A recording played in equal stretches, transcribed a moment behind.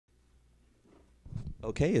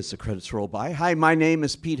Okay, as the credits roll by. Hi, my name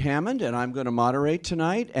is Pete Hammond, and I'm going to moderate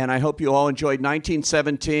tonight, and I hope you all enjoyed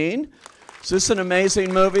 1917. Is this an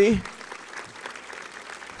amazing movie?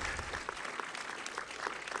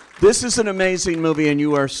 This is an amazing movie, and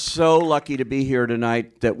you are so lucky to be here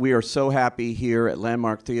tonight that we are so happy here at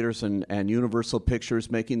Landmark Theaters and Universal Pictures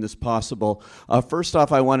making this possible. First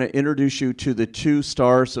off, I want to introduce you to the two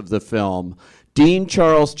stars of the film. Dean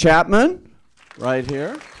Charles Chapman, right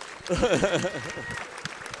here.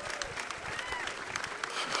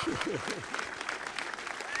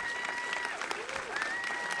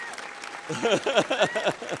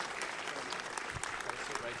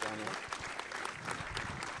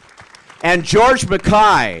 And George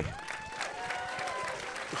MacKay.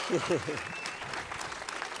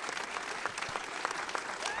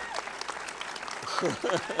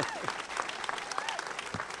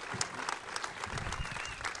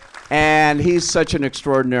 And he's such an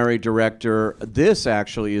extraordinary director. This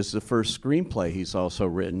actually is the first screenplay he's also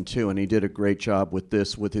written too, and he did a great job with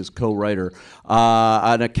this with his co-writer.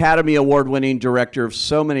 An Academy Award-winning director of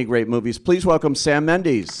so many great movies. Please welcome Sam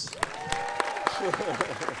Mendes.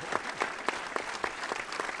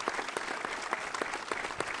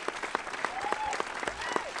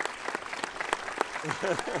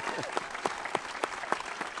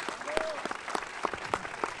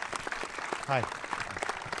 Hi.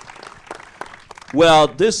 Well,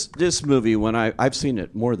 this movie, when I've seen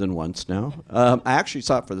it more than once now. I actually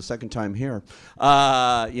saw it for the second time here.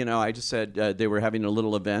 I just said they were having a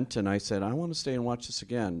little event, and I said, I want to stay and watch this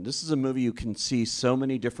again. This is a movie you can see so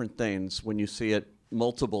many different things when you see it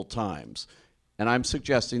multiple times. And I'm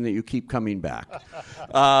suggesting that you keep coming back.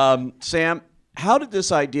 Sam, how did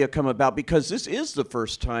this idea come about? Because this is the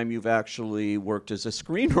first time you've actually worked as a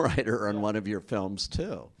screenwriter on one of your films,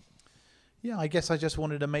 too. Yeah, I guess I just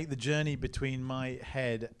wanted to make the journey between my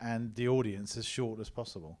head and the audience as short as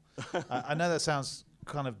possible. I know that sounds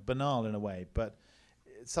kind of banal in a way, but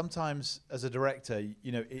sometimes as a director,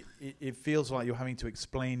 it feels like you're having to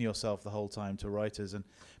explain yourself the whole time to writers. And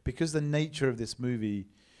because the nature of this movie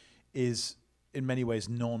is in many ways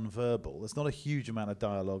non-verbal, there's not a huge amount of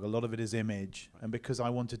dialogue. A lot of it is image. Right. And because I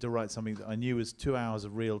wanted to write something that I knew was 2 hours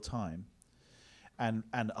of real time,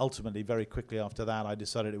 and ultimately, very quickly after that, I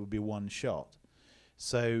decided it would be one shot.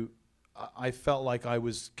 So I felt like I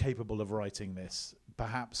was capable of writing this,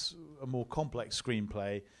 perhaps a more complex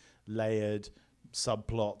screenplay, layered,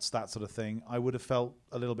 subplots, that sort of thing. I would have felt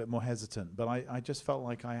a little bit more hesitant, but I just felt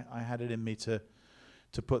like I had it in me to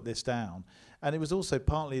put this down. And it was also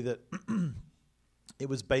partly that it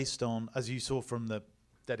was based on, as you saw from the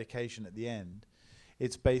dedication at the end,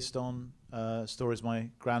 it's based on stories my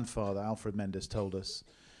grandfather, Alfred Mendes, told us.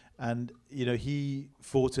 And, he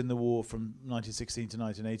fought in the war from 1916 to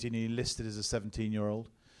 1918. He enlisted as a 17-year-old.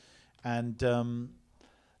 And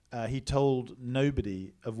he told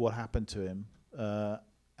nobody of what happened to him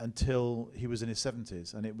until he was in his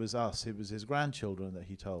 70s. And it was us, it was his grandchildren that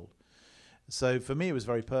he told. So for me, it was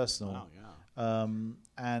very personal. Wow, yeah.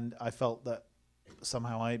 And I felt that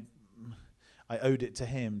somehow I owed it to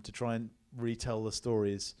him to try and retell the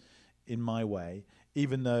stories in my way,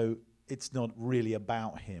 even though it's not really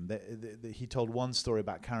about him. He told one story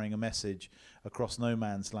about carrying a message across no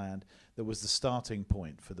man's land that was the starting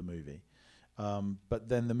point for the movie. But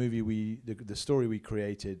then the story we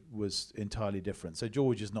created was entirely different. So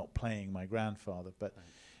George is not playing my grandfather, but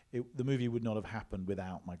the movie would not have happened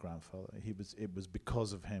without my grandfather. It was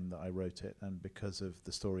because of him that I wrote it, and because of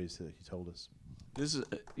the stories that he told us. This is,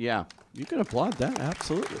 yeah, you can applaud that,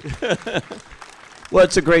 absolutely. Well,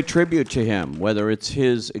 it's a great tribute to him, whether it's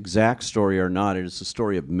his exact story or not. It is the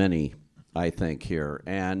story of many, I think, here.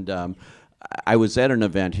 And I was at an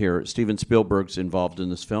event here. Steven Spielberg's involved in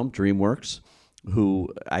this film, DreamWorks, who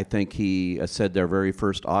I think he said their very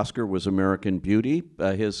first Oscar was American Beauty,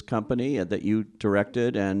 his company that you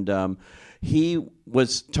directed. And he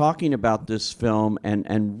was talking about this film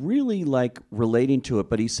and really relating to it,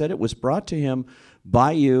 but he said it was brought to him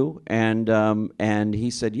by you, and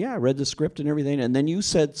he said, yeah, I read the script and everything, and then you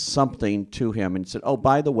said something to him and said, oh,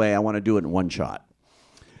 by the way, I want to do it in one shot.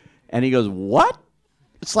 And he goes, what?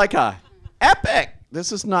 It's like a epic.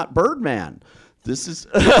 This is not Birdman. This is...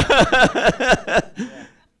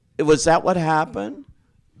 Was that what happened?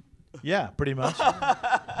 Yeah, pretty much.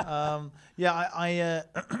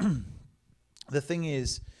 The thing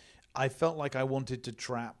is, I felt like I wanted to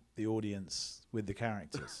trap the audience with the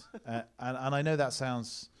characters. And I know that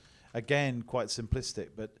sounds, again, quite simplistic,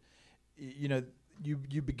 but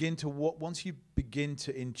you begin to, once you begin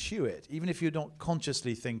to intuit, even if you're not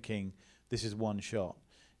consciously thinking this is one shot,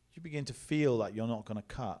 you begin to feel like you're not going to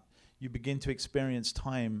cut. you begin to experience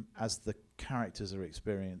time as the characters are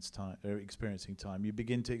experiencing time. You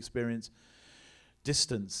begin to experience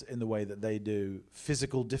distance in the way that they do,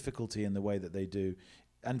 physical difficulty in the way that they do.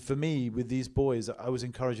 And for me, with these boys, I was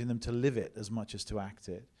encouraging them to live it as much as to act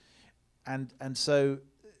it. And so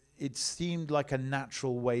it seemed like a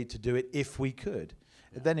natural way to do it if we could.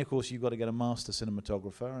 Yeah. Then, of course, you've got to get a master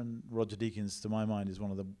cinematographer, and Roger Deakins, to my mind, is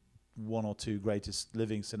one of the one or two greatest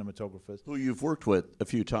living cinematographers. Who you've worked with a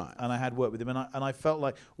few times. And I had worked with him, and I felt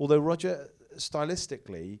like, although Roger,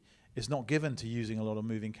 stylistically, is not given to using a lot of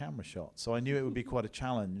moving camera shots, so I knew it would be quite a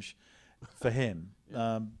challenge for him.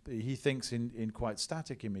 Yeah. He thinks in quite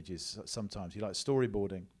static images sometimes. He likes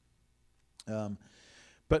storyboarding.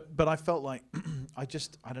 But I felt like, I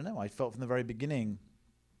don't know, I felt from the very beginning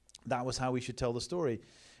that was how we should tell the story.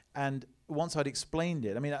 And once I'd explained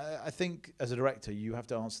it, I mean, I think as a director, you have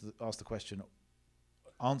to answer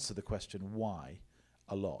the question why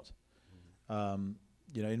a lot.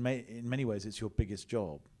 You know, in many ways, it's your biggest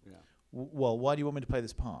job. Yeah. Well, why do you want me to play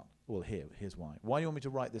this part? Well, here's why. Why do you want me to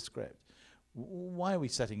write this script? Why are we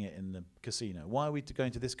setting it in the casino? Why are we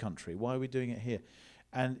going to this country? Why are we doing it here?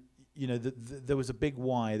 And you know, there was a big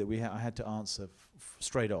why that I had to answer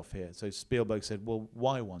straight off here. So Spielberg said, well,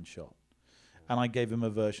 why one shot? And I gave him a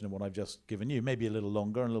version of what I've just given you, maybe a little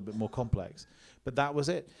longer and a little bit more complex. But that was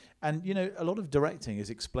it. And, you know, a lot of directing is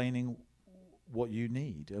explaining what you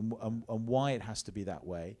need and why it has to be that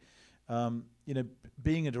way. You know,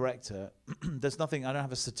 being a director, there's nothing, I don't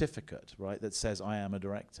have a certificate, right, that says I am a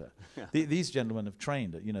director. Yeah. These gentlemen have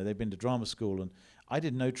trained, you know, they've been to drama school, and I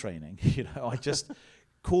did no training. You know, I just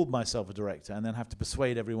called myself a director and then have to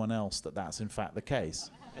persuade everyone else that that's in fact the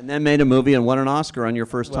case. And then made a movie and won an Oscar on your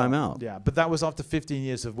first time out. Yeah, but that was after 15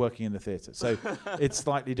 years of working in the theatre, so it's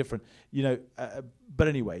slightly different. You know, but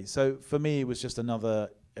anyway, so for me it was just another,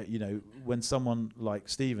 you know, when someone like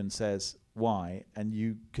Steven says why and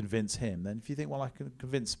you convince him, then if you think, well, I can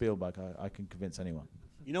convince Spielberg, I can convince anyone.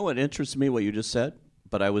 You know what interests me, what you just said?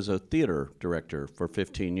 But I was a theater director for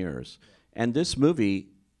 15 years. And this movie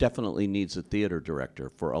definitely needs a theater director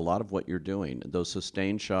for a lot of what you're doing. Those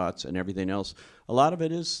sustained shots and everything else, a lot of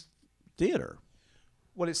it is theater.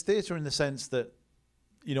 Well, it's theater in the sense that,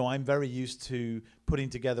 you know, I'm very used to putting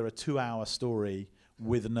together a 2-hour story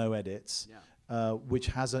with no edits, which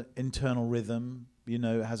has an internal rhythm, you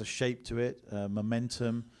know, it has a shape to it,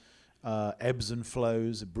 momentum, ebbs and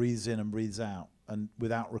flows, it breathes in and breathes out, and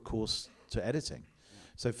without recourse to editing. Yeah.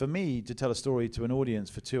 So for me, to tell a story to an audience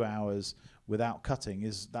for 2 hours without cutting,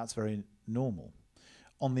 that's very normal.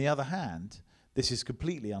 On the other hand, this is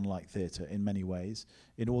completely unlike theatre in many ways.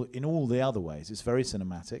 In all the other ways, it's very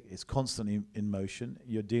cinematic. It's constantly in motion.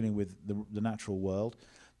 You're dealing with the natural world.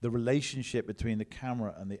 The relationship between the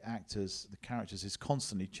camera and the actors, the characters, is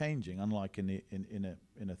constantly changing, unlike in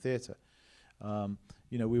a theatre.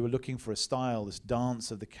 You know, we were looking for a style, this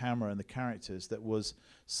dance of the camera and the characters that was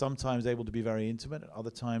sometimes able to be very intimate, at other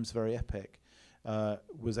times very epic.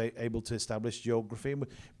 Was able to establish geography, and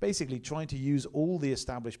basically trying to use all the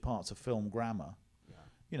established parts of film grammar. Yeah.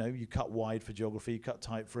 You know, you cut wide for geography, you cut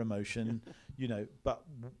tight for emotion, you know, but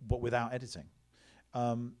without editing.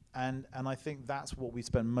 And I think that's what we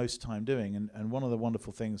spend most time doing. And one of the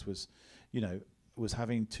wonderful things was, you know, was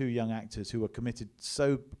having two young actors who were committed,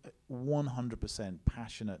 so 100%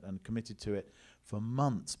 passionate and committed to it for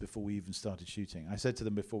months before we even started shooting. I said to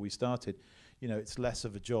them before we started, you know, it's less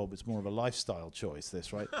of a job, it's more of a lifestyle choice,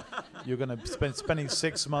 this, right? You're going to spending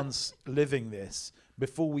 6 months living this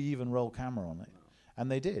before we even roll camera on it.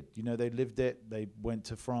 And they did. You know, they lived it. They went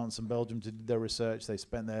to France and Belgium to do their research. They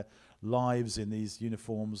spent their lives in these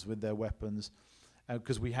uniforms with their weapons.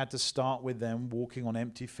 Because we had to start with them walking on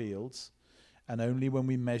empty fields. And only when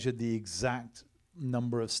we measured the exact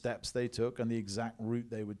number of steps they took and the exact route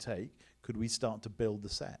they would take could we start to build the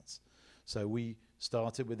sets. So we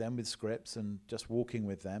started with them with scripts and just walking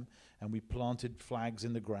with them, and we planted flags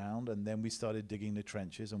in the ground, and then we started digging the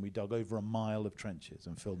trenches, and we dug over a mile of trenches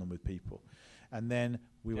and filled them with people. And then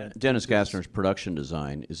we went... Dennis Gassner's production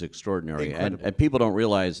design is extraordinary, and people don't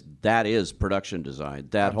realize that is production design.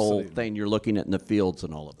 That whole thing you're looking at in the fields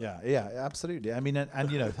and all of that. Yeah, absolutely. I mean,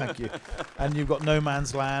 and you know, thank you. And you've got no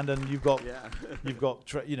man's land, and you've got,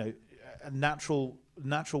 you know, a natural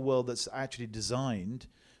world that's actually designed.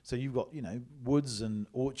 So you've got, you know, woods and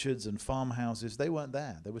orchards and farmhouses. They weren't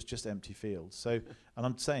there. There was just empty fields. So, and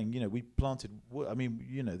I'm saying, you know, we planted wood. I mean,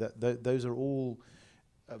 you know, those are all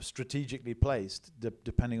strategically placed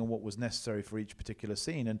depending on what was necessary for each particular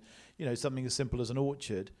scene. And, you know, something as simple as an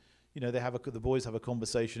orchard, you know, the boys have a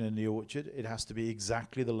conversation in the orchard. It has to be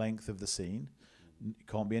exactly the length of the scene. It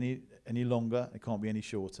can't be any longer. It can't be any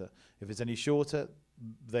shorter. If it's any shorter,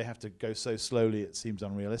 they have to go so slowly it seems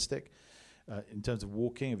unrealistic. In terms of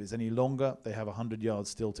walking, if it's any longer, they have 100 yards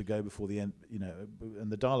still to go before the end,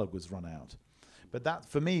 and the dialogue was run out. But that,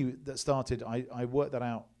 for me, that started, I worked that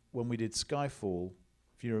out when we did Skyfall.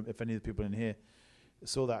 If any of the people in here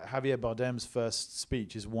saw that, Javier Bardem's first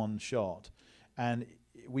speech is one shot, and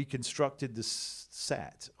we constructed the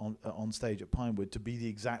set on stage at Pinewood to be the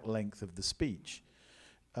exact length of the speech.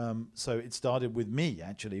 So it started with me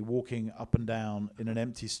actually walking up and down in an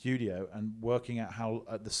empty studio and working out how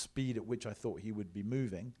at the speed at which I thought he would be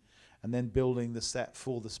moving, and then building the set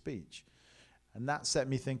for the speech. And that set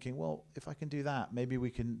me thinking, well, if I can do that, maybe we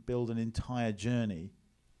can build an entire journey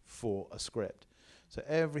for a script. So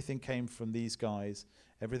everything came from these guys.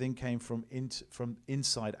 Everything came from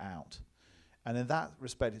inside out. And in that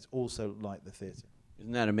respect, it's also like the theatre.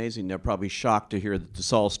 Isn't that amazing? They're probably shocked to hear that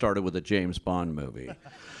this all started with a James Bond movie.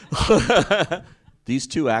 These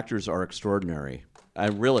two actors are extraordinary. I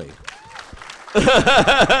really.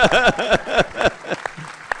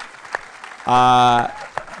 How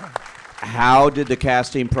did the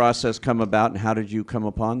casting process come about, and how did you come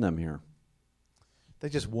upon them here? They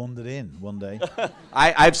just wandered in one day.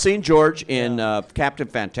 I've seen George in Captain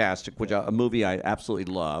Fantastic, which a movie I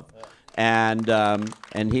absolutely love. And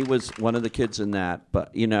he was one of the kids in that,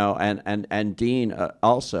 but and Dean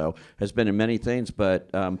also has been in many things,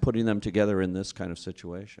 but putting them together in this kind of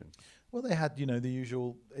situation. Well, they had the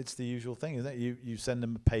usual. It's the usual thing, isn't it? You send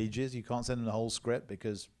them pages. You can't send them the whole script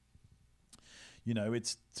because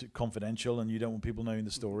it's confidential, and you don't want people knowing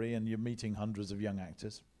the story. And you're meeting hundreds of young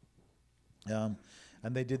actors, and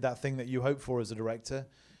they did that thing that you hope for as a director.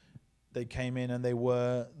 They came in and they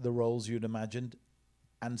were the roles you'd imagined.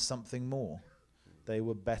 And something more. They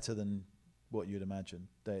were better than what you'd imagine.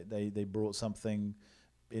 They brought something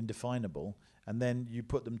indefinable, and then you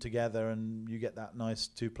put them together and you get that nice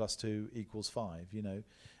 2 + 2 = 5,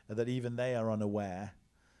 that even they are unaware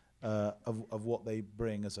of what they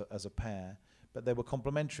bring as a pair. But they were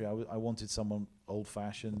complementary. I wanted someone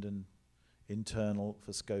old-fashioned and internal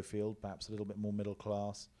for Schofield, perhaps a little bit more middle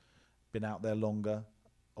class, been out there longer,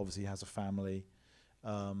 obviously has a family,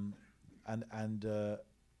 and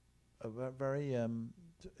very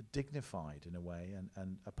dignified in a way,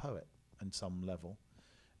 and a poet on some level.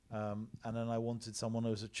 And then I wanted someone who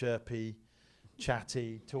was a chirpy,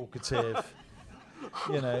 chatty, talkative,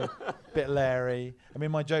 bit Larry. I mean,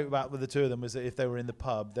 my joke with the two of them was that if they were in the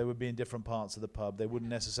pub, they would be in different parts of the pub. They wouldn't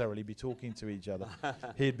necessarily be talking to each other.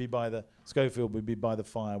 Schofield would be by the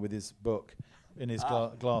fire with his book in his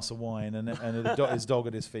glass of wine and his dog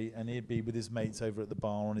at his feet, and he'd be with his mates over at the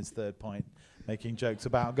bar on his third pint making jokes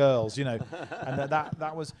about girls, and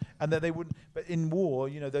that was, and that they wouldn't. But in war,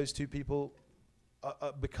 those two people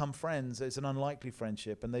become friends. It's an unlikely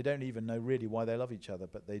friendship, and they don't even know really why they love each other,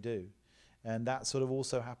 but they do. And that sort of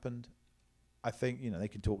also happened. I think they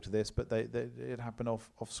can talk to this, but it happened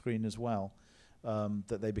off screen as well.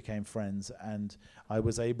 That they became friends, and I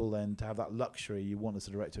was able then to have that luxury you want as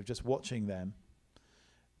a director of just watching them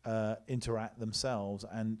interact themselves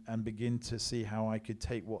and begin to see how I could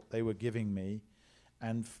take what they were giving me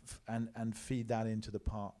and feed that into the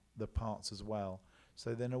parts as well.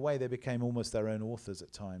 So then in a way they became almost their own authors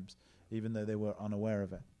at times, even though they were unaware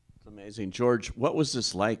of it. It's amazing. George, what was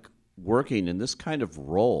this like working in this kind of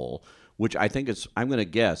role, which I think is, I'm going to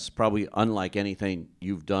guess, probably unlike anything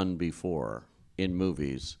you've done before in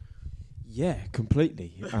movies? Yeah,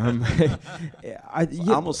 completely.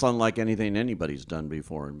 Almost unlike anything anybody's done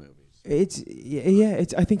before in movies.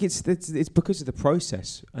 I think it's because of the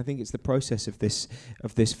process. I think it's the process of this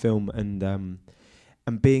film and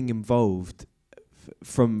being involved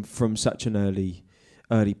from such an early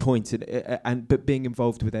point, but being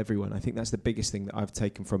involved with everyone. I think that's the biggest thing that I've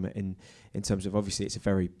taken from it in terms of, obviously it's a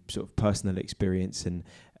very sort of personal experience, and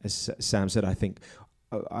as Sam said, I think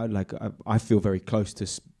I feel very close to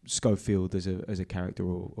Schofield as a character,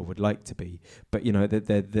 or would like to be. But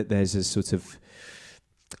that there's a sort of,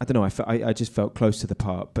 I don't know. I just felt close to the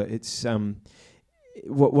part. But it's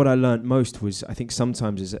what I learned most was, I think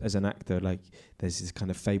sometimes as an actor, like there's this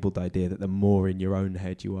kind of fabled idea that the more in your own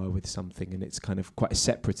head you are with something, and it's kind of quite a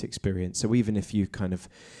separate experience. So even if you kind of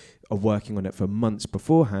are working on it for months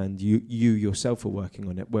beforehand, you yourself are working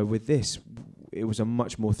on it. Where with this, it was a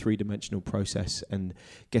much more three-dimensional process, and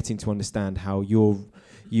getting to understand how you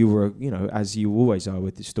were, as you always are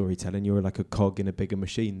with the storytelling, you were like a cog in a bigger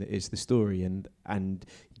machine that is the story, and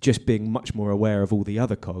just being much more aware of all the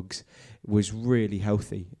other cogs was really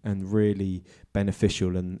healthy and really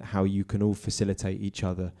beneficial, and how you can all facilitate each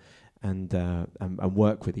other and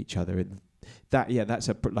work with each other. that's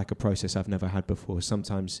like a process I've never had before.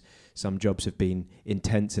 Sometimes some jobs have been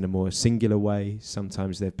intense in a more singular way.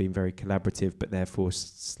 Sometimes they've been very collaborative, but therefore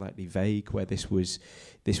slightly vague. Where this was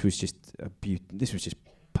just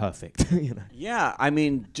perfect. You know. Yeah, I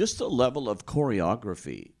mean, just the level of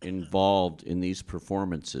choreography involved in these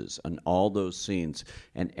performances and all those scenes,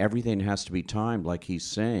 and everything has to be timed, like he's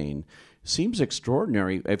saying, seems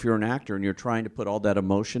extraordinary. If you're an actor and you're trying to put all that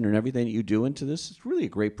emotion and everything that you do into this, it's really a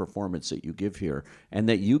great performance that you give here, and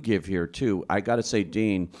that you give here, too. I got to say,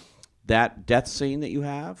 Dean, that death scene that you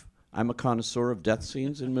have, I'm a connoisseur of death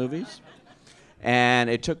scenes in movies. And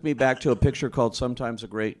it took me back to a picture called Sometimes a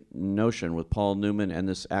Great Notion with Paul Newman and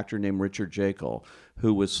this actor named Richard Jekyll,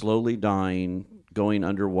 who was slowly dying, going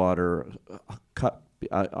underwater,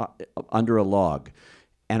 under a log.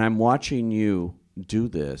 And I'm watching you do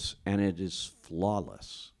this, and it is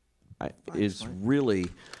flawless. It's really...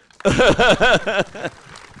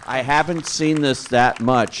 I haven't seen this that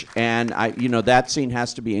much, and that scene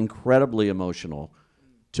has to be incredibly emotional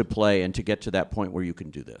to play and to get to that point where you can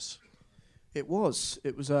do this. It was.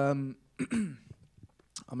 I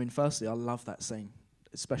mean, firstly, I love that scene,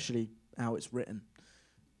 especially how it's written.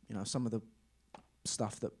 You know, some of the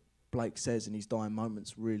stuff that Blake says in his dying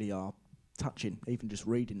moments really are touching. Even just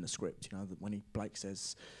reading the script, you know, that when Blake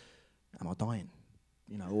says, "Am I dying?"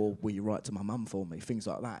 You know, or "Will you write to my mum for me?" Things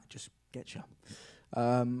like that just get you.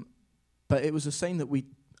 But it was a scene that we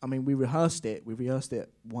rehearsed it. We rehearsed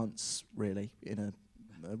it once, really, in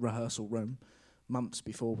a rehearsal room, months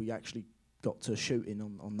before we actually got to shooting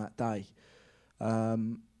on that day.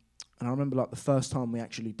 And I remember like the first time we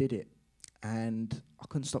actually did it, and I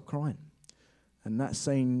couldn't stop crying. And that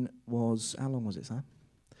scene was, how long was it, Sam?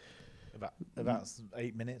 About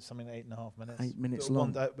 8 minutes, 8.5 minutes. 8 minutes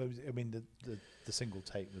long. The single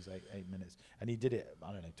take was 8 minutes. And he did it,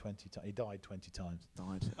 I don't know, 20 times. He died 20 times.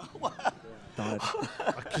 Died.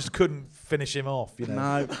 I just couldn't finish him off, you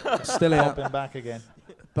know. No, still here. Pop him back again.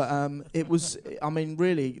 But it was, I mean,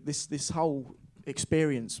 really, this whole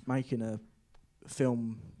experience making a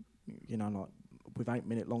film, you know, like with 8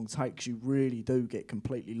 minute long takes, you really do get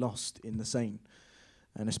completely lost in the scene.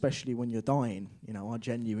 And especially when you're dying, you know, I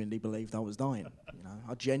genuinely believed I was dying. You know,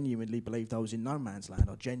 I genuinely believed I was in no man's land.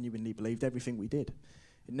 I genuinely believed everything we did.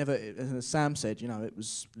 It never, as Sam said, you know, it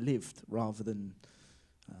was lived rather than,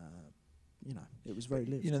 you know, it was very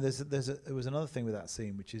lived. You know, there was another thing with that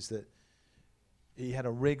scene, which is that he had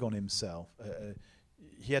a rig on himself.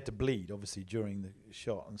 He had to bleed, obviously, during the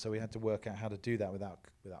shot, and so we had to work out how to do that without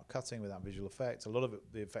cutting, without visual effects. A lot of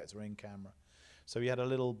the effects are in camera. So he had a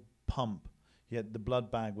little pump. He had the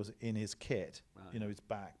blood bag was in his kit, you know, his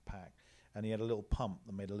backpack, and he had a little pump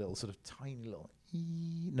that made a little sort of tiny little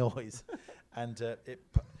noise, and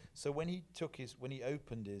so when he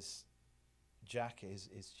opened his jacket,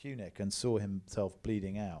 his tunic, and saw himself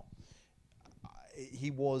bleeding out,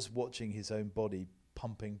 he was watching his own body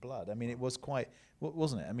pumping blood. I mean, it was quite,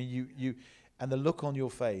 wasn't it? I mean, you and the look on your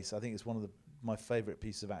face, I think it's one of my favorite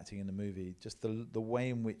pieces of acting in the movie. Just the way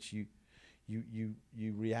in which you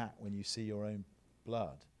react when you see your own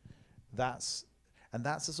blood. That's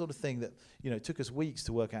the sort of thing that, you know, it took us weeks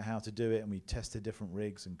to work out how to do it, and we tested different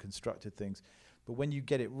rigs and constructed things. But when you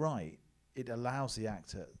get it right, it allows the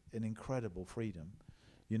actor an incredible freedom,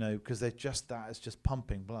 you know, because they're just it's just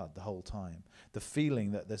pumping blood the whole time. The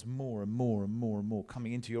feeling that there's more and more and more and more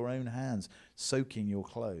coming into your own hands, soaking your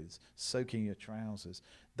clothes, soaking your trousers.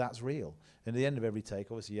 That's real. And at the end of every take,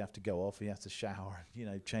 obviously, you have to go off, you have to shower, you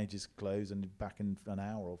know, change his clothes, and back in an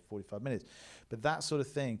hour or 45 minutes. But that sort of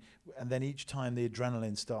thing, and then each time the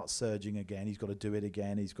adrenaline starts surging again, he's got to do it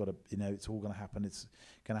again, he's got to, you know, it's all going to happen, it's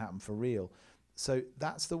going to happen for real. So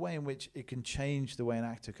that's the way in which it can change the way an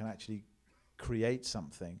actor can actually create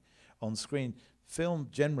something on screen. Film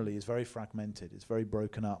generally is very fragmented, it's very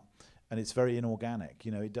broken up, and it's very inorganic.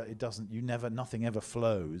 You know, it doesn't, nothing ever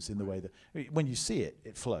flows in the way that, when you see it,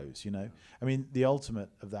 it flows, you know. I mean, the ultimate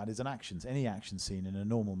of that is any action scene in a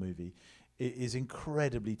normal movie is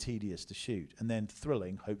incredibly tedious to shoot, and then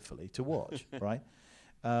thrilling, hopefully, to watch, right?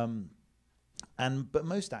 But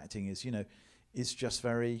most acting is, you know, is just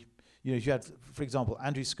very, you know, you had, for example,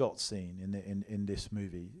 Andrew Scott's scene in this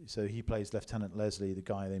movie. So he plays Lieutenant Leslie, the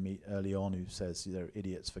guy they meet early on, who says they're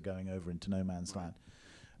idiots for going over into no man's land,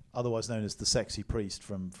 otherwise known as the sexy priest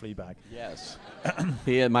from Fleabag. Yes.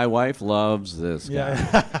 My wife loves this guy.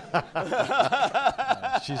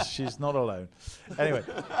 She's not alone. Anyway,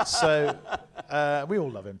 so we all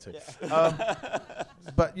love him too.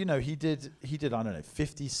 But you know, he did I don't know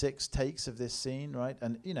 56 takes of this scene, right?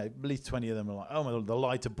 And you know, at least 20 of them are like, oh my God, the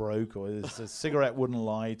lighter broke, or a cigarette wouldn't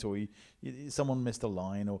light, or someone missed a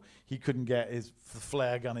line, or he couldn't get his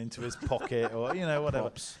flare gun into his pocket, or you know,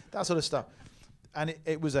 whatever, that sort of stuff. And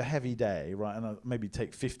it was a heavy day, right? And maybe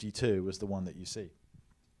take 52 was the one that you see.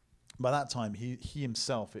 By that time, he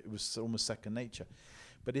himself, it was almost second nature.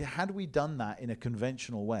 But had we done that in a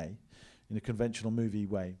conventional way, in a conventional movie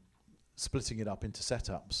way, splitting it up into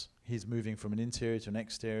setups, he's moving from an interior to an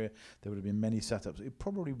exterior, there would have been many setups. It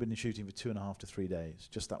probably been shooting for 2.5 to 3 days,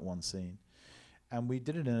 just that one scene. And we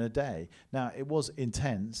did it in a day. Now, it was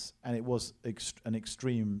intense, and it was an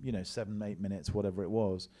extreme, 7, 8 minutes, whatever it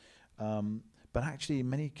was. But actually, in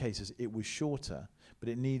many cases, it was shorter, but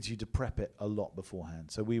it needs you to prep it a lot beforehand.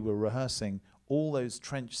 So we were rehearsing all those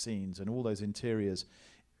trench scenes and all those interiors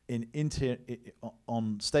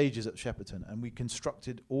on stages at Shepperton, and we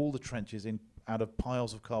constructed all the trenches out of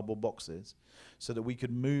piles of cardboard boxes, so that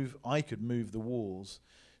I could move the walls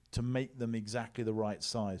to make them exactly the right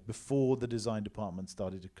size before the design department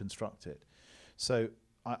started to construct it. So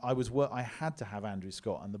I had to have Andrew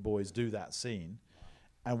Scott and the boys do that scene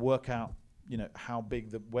and work out how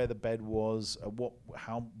big where the bed was,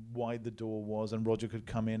 how wide the door was, and Roger could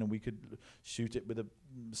come in and we could shoot it with a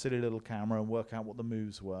silly little camera and work out what the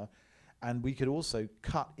moves were. And we could also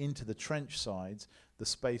cut into the trench sides the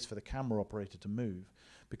space for the camera operator to move,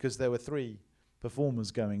 because there were 3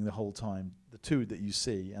 performers going the whole time, the 2 that you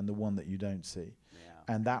see and the 1 that you don't see.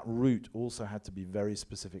 Yeah. And that route also had to be very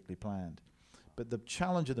specifically planned. But the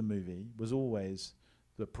challenge of the movie was always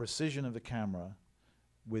the precision of the camera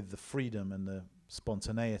with the freedom and the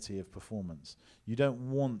spontaneity of performance. You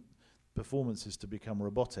don't want performances to become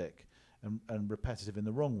robotic and repetitive in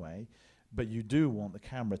the wrong way, but you do want the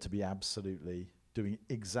camera to be absolutely doing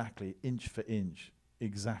exactly, inch for inch,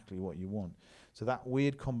 exactly what you want. So that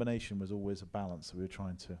weird combination was always a balance that we were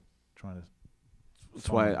trying to That's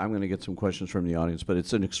why I'm going to get some questions from the audience, but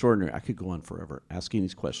it's an extraordinary, I could go on forever asking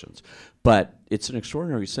these questions, but it's an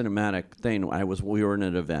extraordinary cinematic thing. We were in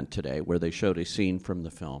an event today where they showed a scene from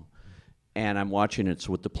the film, and I'm watching it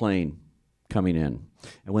with the plane coming in.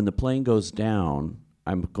 And when the plane goes down,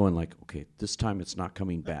 I'm going like, okay, this time it's not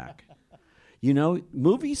coming back.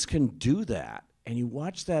 Movies can do that, and you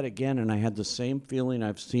watch that again, and I had the same feeling.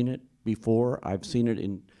 I've seen it before. I've seen it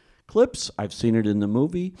in clips. I've seen it in the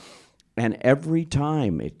movie. And every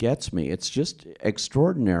time it gets me. It's just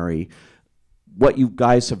extraordinary what you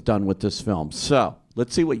guys have done with this film. So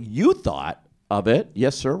let's see what you thought of it.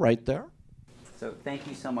 Yes, sir, right there. So thank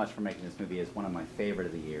you so much for making this movie. It's one of my favorite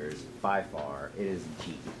of the years, by far. It is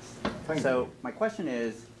genius. So my question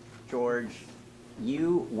is, George,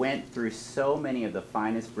 you went through so many of the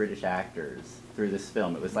finest British actors through this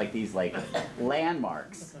film. It was like these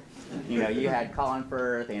landmarks. You had Colin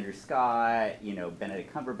Firth, Andrew Scott,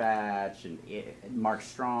 Benedict Cumberbatch, and Mark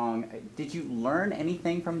Strong. Did you learn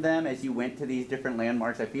anything from them as you went to these different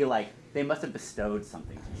landmarks? I feel like they must have bestowed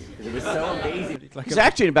something to you, because it was so amazing. It's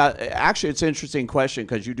actually, it's an interesting question,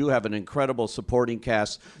 because you do have an incredible supporting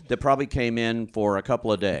cast that probably came in for a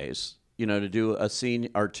couple of days, to do a scene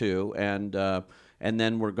or two, and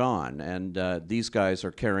then we're gone. And these guys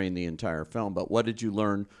are carrying the entire film. But what did you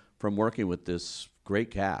learn from working with this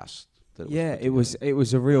great cast? It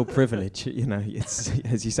was a real privilege. It's,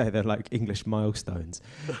 as you say, they're like English milestones.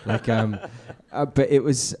 But it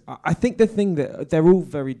was. I think the thing that they're all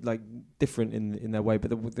very different in their way,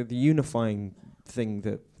 but the unifying thing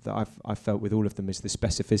that I felt with all of them is the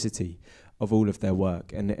specificity of all of their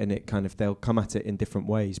work, and it kind of, they'll come at it in different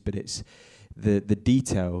ways, but it's the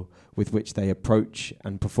detail with which they approach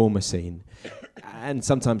and perform a scene, and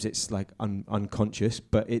sometimes it's unconscious,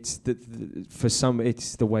 but it's for some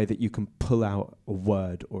it's the way that you can pull out a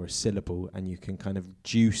word or a syllable, and you can kind of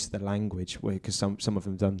juice the language, because some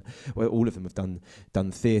of them all of them have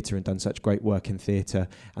done theatre and done such great work in theatre,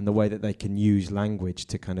 and the way that they can use language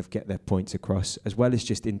to kind of get their points across, as well as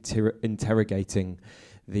just interrogating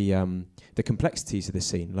the complexities of the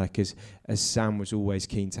scene, as Sam was always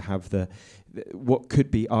keen to have the what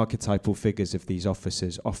could be archetypal figures of these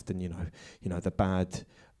officers, often the bad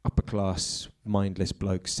upper class mindless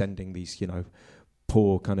blokes sending these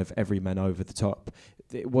poor kind of everymen over the top.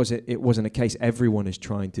 It wasn't a case. Everyone is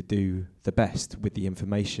trying to do the best with the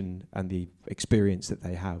information and the experience that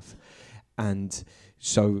they have, and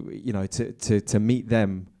so to meet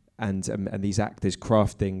them and these actors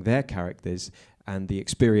crafting their characters and the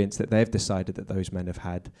experience that they've decided that those men have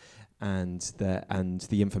had, and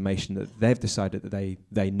the information that they've decided that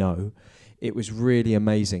they know, it was really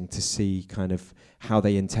amazing to see kind of how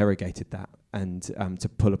they interrogated that and to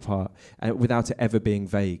pull apart, and without it ever being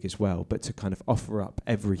vague as well, but to kind of offer up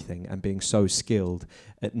everything and being so skilled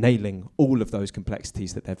at nailing all of those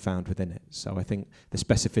complexities that they've found within it. So I think the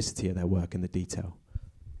specificity of their work and the detail.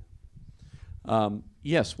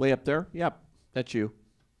 Yes, way up there. Yep, that's you.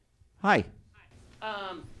 Hi.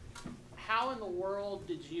 How in the world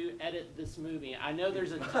did you edit this movie? I know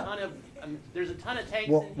there's a ton of takes.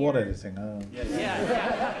 What in here. editing?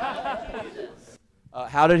 Yeah.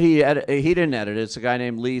 How did he edit? He didn't edit it. It's a guy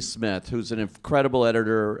named Lee Smith, who's an incredible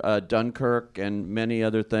editor, Dunkirk and many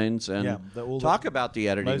other things. And Yeah, talk about the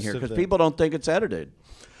editing most here, of because the- people don't think it's edited.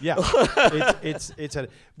 Yeah, it's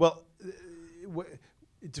well.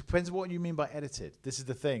 It depends on what you mean by edited. This is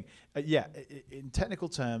the thing. In technical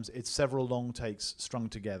terms, it's several long takes strung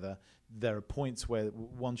together. There are points where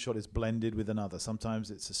one shot is blended with another.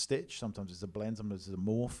 Sometimes it's a stitch, sometimes it's a blend, sometimes it's a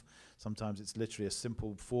morph, sometimes it's literally a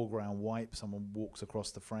simple foreground wipe. Someone walks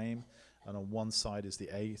across the frame, and on one side is the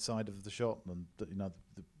A side of the shot, and the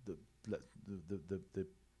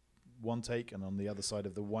one take, and on the other side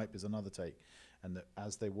of the wipe is another take. And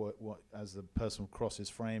as the person crosses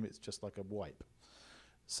frame, it's just like a wipe.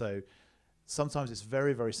 So sometimes it's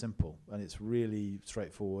very, very simple and it's really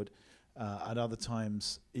straightforward. At other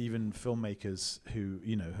times, even filmmakers who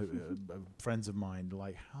friends of mine,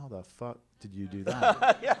 like, how the fuck did you do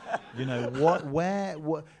that? You know, what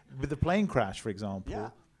with the plane crash, for example.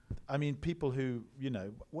 Yeah. I mean, people who,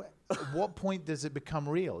 at what point does it become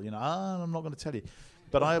real? I'm not going to tell you,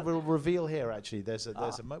 but I will reveal here. Actually, there's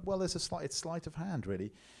a sleight of hand.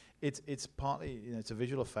 Really, it's partly it's a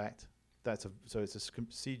visual effect. So it's a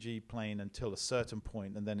CG plane until a certain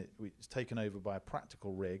point, and then it's taken over by a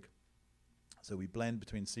practical rig. So we blend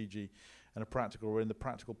between CG and a practical rig, and the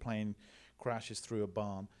practical plane crashes through a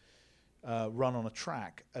barn, run on a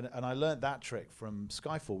track. And I learned that trick from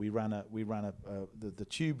Skyfall. We ran the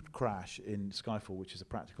tube crash in Skyfall, which is a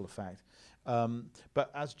practical effect.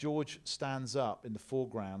 But as George stands up in the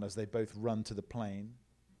foreground, as they both run to the plane,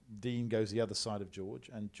 Dean goes the other side of George,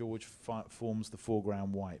 and George forms the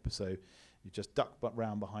foreground wipe. So you just duck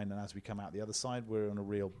round behind, and as we come out the other side, we're on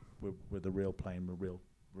we're the real plane, with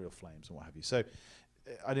real flames and what have you. So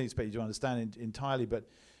I don't expect you to understand entirely, but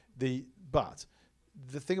the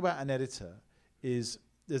thing about an editor is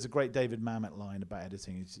there's a great David Mamet line about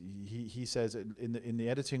editing. He says in the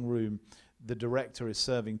editing room, the director is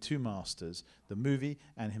serving two masters, the movie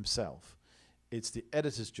and himself. It's the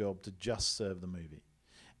editor's job to just serve the movie.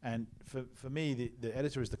 And for me, the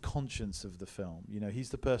editor is the conscience of the film. He's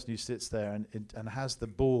the person who sits there and has the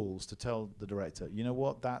balls to tell the director, you know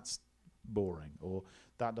what, that's boring, or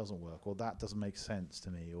that doesn't work, or that doesn't make sense to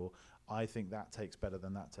me, or I think that take's better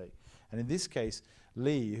than that take. And in this case,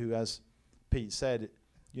 Lee, who, as Pete said,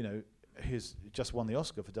 he's just won the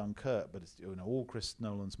Oscar for Dunkirk, but it's, all Chris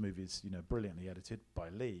Nolan's movies, brilliantly edited by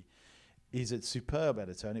Lee. He's a superb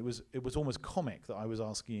editor, and it was almost comic that I was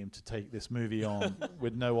asking him to take this movie on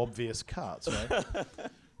with no obvious cuts, right?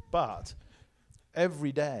 But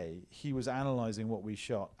every day he was analyzing what we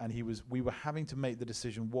shot, and we were having to make the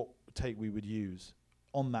decision what take we would use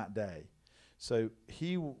on that day. So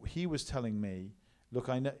he was telling me, look,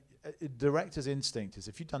 I know director's instinct is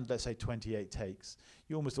if you've done, let's say, 28 takes,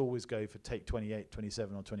 you almost always go for take 28,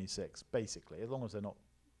 27, or 26, basically, as long as they're not,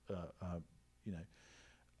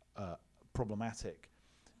 problematic.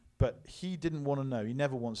 But he didn't want to know. He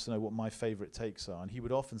never wants to know what my favorite takes are. And he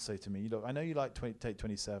would often say to me, look, I know you like take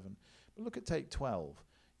 27, but look at take 12.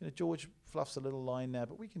 George fluffs a little line there,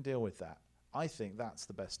 but we can deal with that. I think that's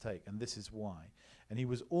the best take, and this is why. And he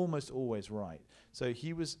was almost always right. So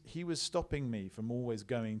he was stopping me from always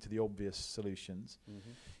going to the obvious solutions.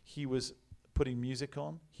 Mm-hmm. He was putting music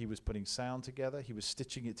on. He was putting sound together. He was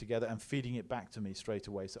stitching it together and feeding it back to me straight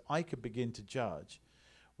away, so I could begin to judge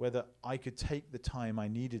whether I could take the time I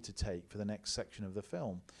needed to take for the next section of the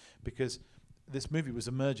film, because this movie was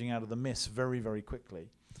emerging out of the mist very, very quickly.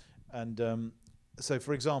 And so,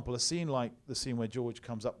 for example, a scene like the scene where George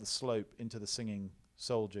comes up the slope into the singing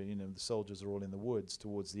soldier, the soldiers are all in the woods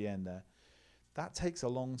towards the end there, that takes a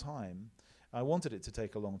long time. I wanted it to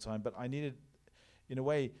take a long time, but I needed, in a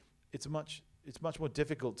way, it's much more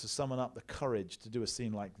difficult to summon up the courage to do a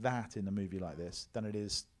scene like that in a movie like this than it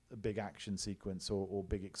is a big action sequence or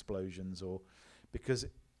big explosions, because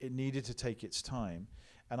it needed to take its time.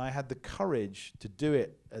 And I had the courage to do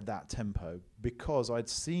it at that tempo because I'd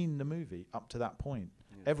seen the movie up to that point.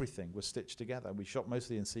 Yeah. Everything was stitched together. We shot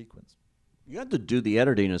mostly in sequence. You had to do the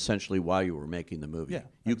editing essentially while you were making the movie. Yeah,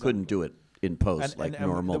 you couldn't do it in post and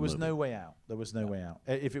normal. There was movie. no way out. There was no way out.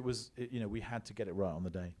 If it was, we had to get it right on the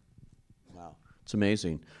day. Wow. It's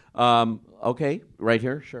amazing. Okay, right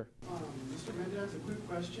here, sure. Mr. Mendes, a quick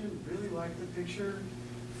question. Really like the picture.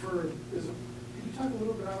 Could you talk a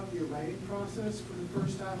little bit about your writing process for the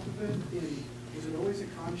first half of it? Was it always a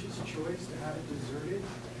conscious choice to have it deserted?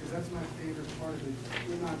 Because that's my favorite part of it.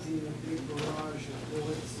 It not being a big barrage of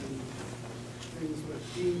bullets and things, but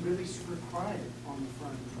being really super quiet on the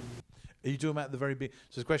front. Are you talking about the very big? So,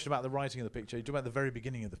 it's a question about the writing of the picture. Are you talking about the very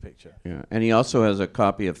beginning of the picture? Yeah, and he also has a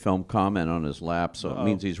copy of Film Comment on his lap, so it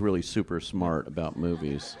means he's really super smart about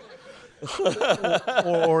movies.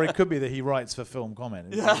 or it could be that he writes for Film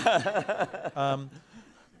Comment.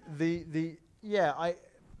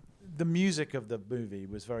 The music of the movie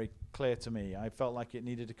was very clear to me. I felt like it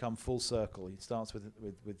needed to come full circle. It starts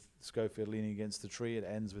with Schofield leaning against the tree. It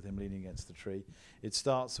ends with him leaning against the tree. It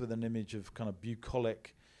starts with an image of kind of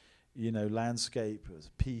bucolic, landscape,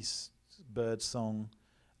 peace, bird song,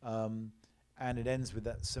 and it ends with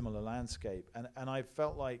that similar landscape. And I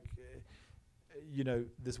felt like,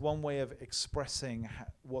 there's one way of expressing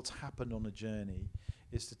what's happened on a journey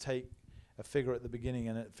is to take a figure at the beginning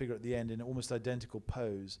and a figure at the end in almost identical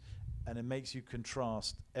pose, and it makes you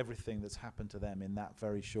contrast everything that's happened to them in that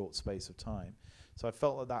very short space of time. So I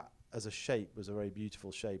felt that as a shape was a very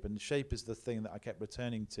beautiful shape, and shape is the thing that I kept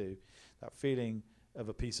returning to, that feeling of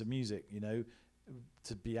a piece of music,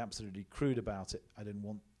 to be absolutely crude about it. I didn't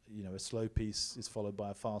want, a slow piece is followed by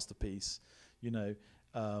a faster piece. The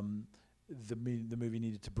movie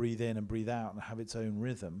needed to breathe in and breathe out and have its own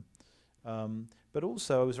rhythm. But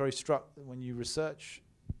also, I was very struck that when you research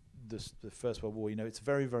the First World War, it's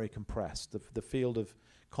very, very compressed. The field of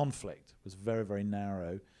conflict was very, very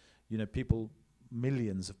narrow.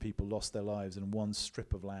 Millions of people lost their lives in one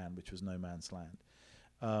strip of land, which was no man's land.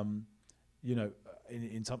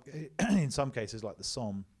 In some cases, like the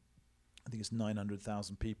Somme, I think it's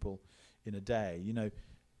 900,000 people in a day.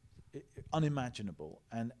 Unimaginable.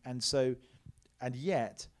 And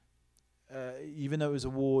yet, even though it was a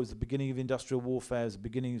war, it was the beginning of industrial warfare, it was the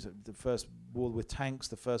beginning of the first war with tanks,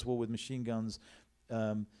 the first war with machine guns.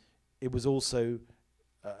 It was also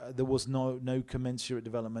there was no commensurate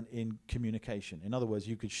development in communication. In other words,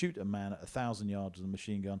 you could shoot a man at 1,000 yards with a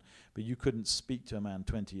machine gun, but you couldn't speak to a man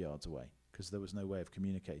 20 yards away because there was no way of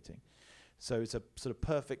communicating. So it's a sort of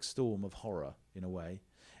perfect storm of horror in a way.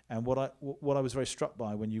 And what I was very struck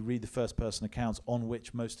by when you read the first-person accounts on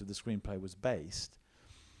which most of the screenplay was based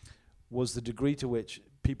was the degree to which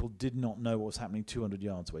people did not know what was happening 200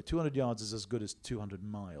 yards away. 200 yards is as good as 200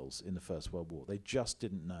 miles in the First World War. They just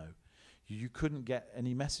didn't know. You couldn't get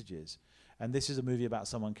any messages. And this is a movie about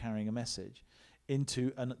someone carrying a message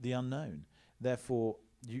into the unknown. Therefore,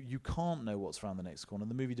 you can't know what's around the next corner.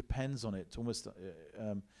 The movie depends on it. It's almost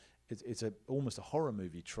almost a horror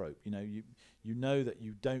movie trope. You know that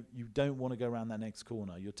you don't want to go around that next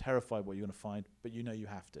corner. You're terrified what you're going to find, but you know you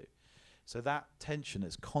have to. So that tension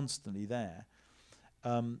is constantly there.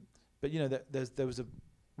 But there was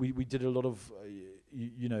we did a lot of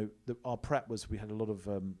our prep was we had a lot of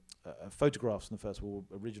photographs from the First War,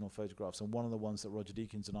 original photographs, and one of the ones that Roger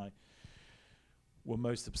Deakins and I were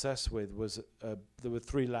most obsessed with was there were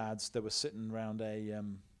three lads that were sitting around a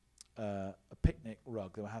picnic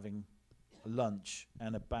rug. They were having lunch,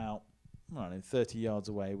 and about 30 yards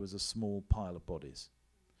away was a small pile of bodies,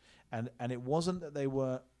 and it wasn't that they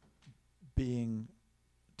were being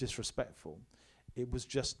disrespectful. It was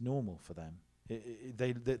just normal for them.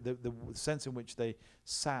 The sense in which they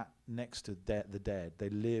sat next to the dead, they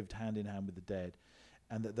lived hand in hand with the dead,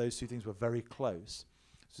 and that those two things were very close.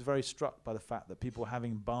 I was very struck by the fact that people were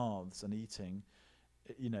having baths and eating,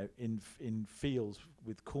 in fields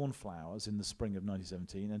with cornflowers in the spring of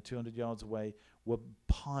 1917, and 200 yards away were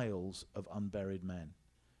piles of unburied men,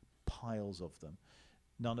 piles of them,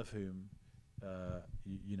 none of whom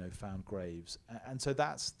found graves. And so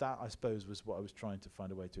that I suppose was what I was trying to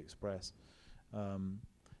find a way to express. Everyone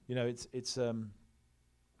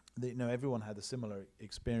had a similar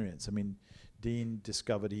experience. I mean, Dean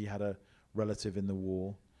discovered he had a relative in the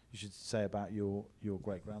war. You should say about your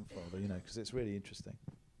great-grandfather, because it's really interesting.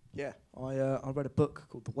 Yeah, I read a book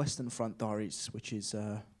called The Western Front Diaries, which is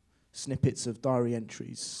snippets of diary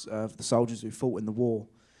entries of the soldiers who fought in the war.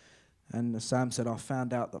 And Sam said, I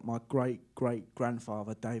found out that my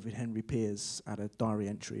great-great-grandfather, David Henry Pears, had a diary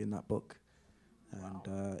entry in that book.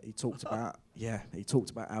 And he talked about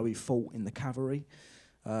how he fought in the cavalry.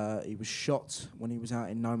 He was shot when he was out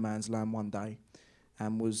in no man's land one day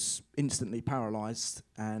and was instantly paralysed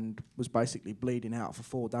and was basically bleeding out for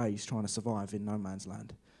 4 days trying to survive in no man's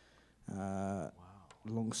land.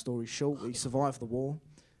 Long story short, he survived the war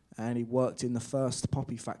and he worked in the first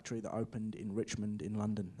poppy factory that opened in Richmond in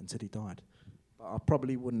London until he died. But I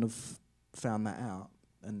probably wouldn't have found that out,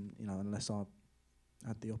 and unless I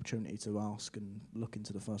had the opportunity to ask and look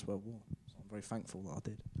into the First World War. So I'm very thankful that I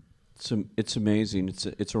did. It's amazing.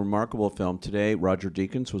 It's a remarkable film. Today, Roger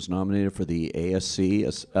Deakins was nominated for the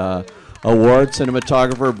ASC award,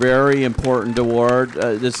 cinematographer, very important award.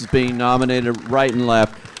 This is being nominated right and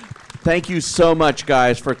left. Thank you so much,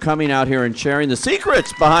 guys, for coming out here and sharing the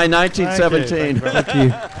secrets behind 1917. Thank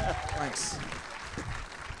you.